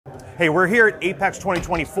Hey, we're here at AAPEX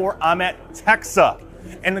 2024. I'm at TEXA.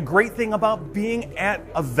 And the great thing about being at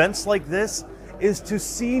events like this is to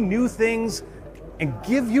see new things and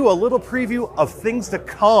give you a little preview of things to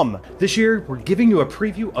come. This year, we're giving you a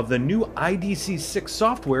preview of the new IDC6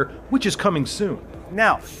 software, which is coming soon.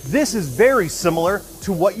 Now, this is very similar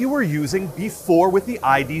to what you were using before with the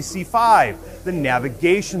IDC5. The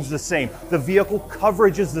navigation's the same, the vehicle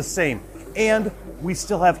coverage is the same, and we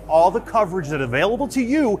still have all the coverage that's available to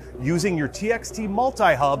you using your TXT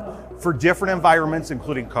multi-hub for different environments,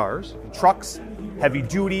 including cars, trucks, heavy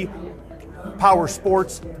duty, power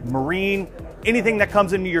sports, marine, anything that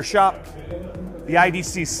comes into your shop, the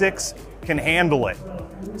IDC6 can handle it.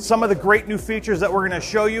 Some of the great new features that we're going to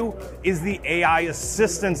show you is the AI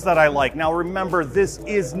assistance that I like. Now remember, this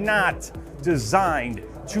is not designed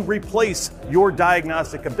to replace your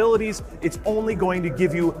diagnostic abilities. It's only going to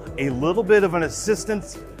give you a little bit of an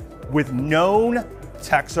assistance with known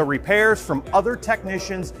TEXA repairs from other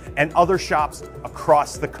technicians and other shops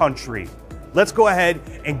across the country. Let's go ahead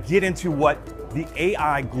and get into what the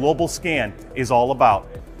AI Global Scan is all about.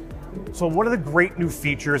 So one of the great new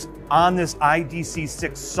features on this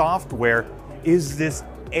IDC6 software is this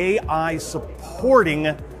AI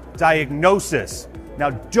supporting diagnosis.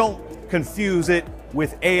 Now don't confuse it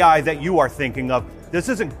with AI that you are thinking of. This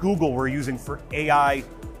isn't Google we're using for AI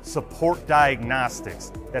support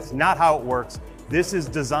diagnostics. That's not how it works. This is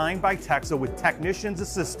designed by TEXA with technicians'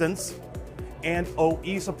 assistance and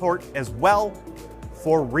OE support as well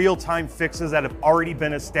for real-time fixes that have already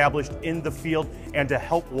been established in the field and to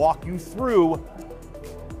help walk you through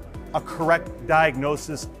a correct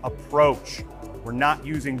diagnosis approach. We're not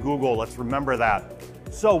using Google, let's remember that.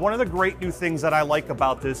 So one of the great new things that I like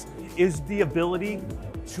about this is the ability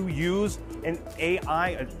to use an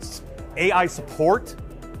AI support.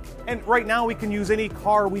 And right now we can use any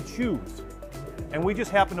car we choose. And we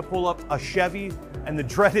just happen to pull up a Chevy and the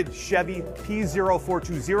dreaded Chevy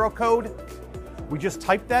P0420 code. We just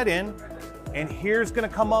type that in, and here's going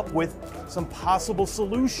to come up with some possible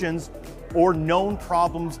solutions or known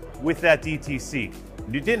problems with that DTC.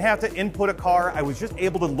 You didn't have to input a car. I was just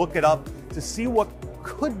able to look it up to see what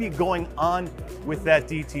could be going on with that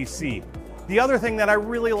DTC. The other thing that I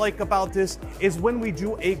really like about this is when we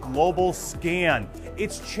do a global scan.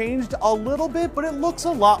 It's changed a little bit, but it looks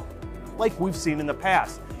a lot like we've seen in the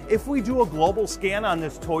past. If we do a global scan on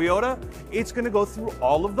this Toyota, it's going to go through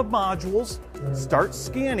all of the modules, start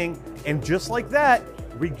scanning, and just like that,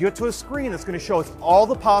 we get to a screen that's going to show us all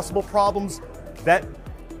the possible problems that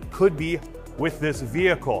could be with this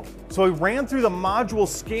vehicle. So we ran through the module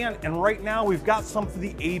scan, and right now we've got some for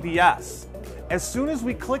the ABS. As soon as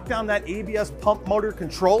we clicked on that ABS pump motor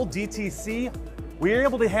control, DTC, we are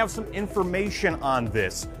able to have some information on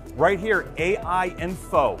this. Right here, AI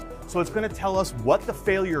info. So it's going to tell us what the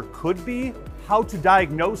failure could be, how to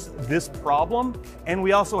diagnose this problem, and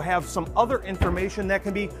we also have some other information that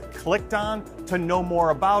can be clicked on to know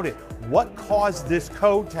more about it. What caused this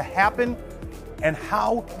code to happen, and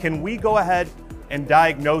how can we go ahead and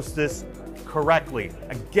diagnose this correctly?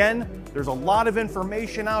 Again, there's a lot of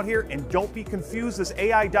information out here, and don't be confused. This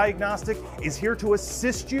AI diagnostic is here to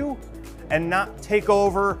assist you and not take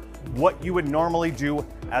over what you would normally do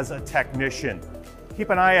as a technician. Keep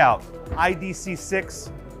an eye out.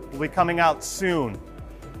 IDC6 will be coming out soon,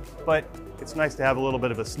 but it's nice to have a little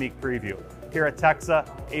bit of a sneak preview. Here at TEXA,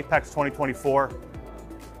 AAPEX 2024.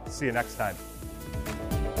 See you next time.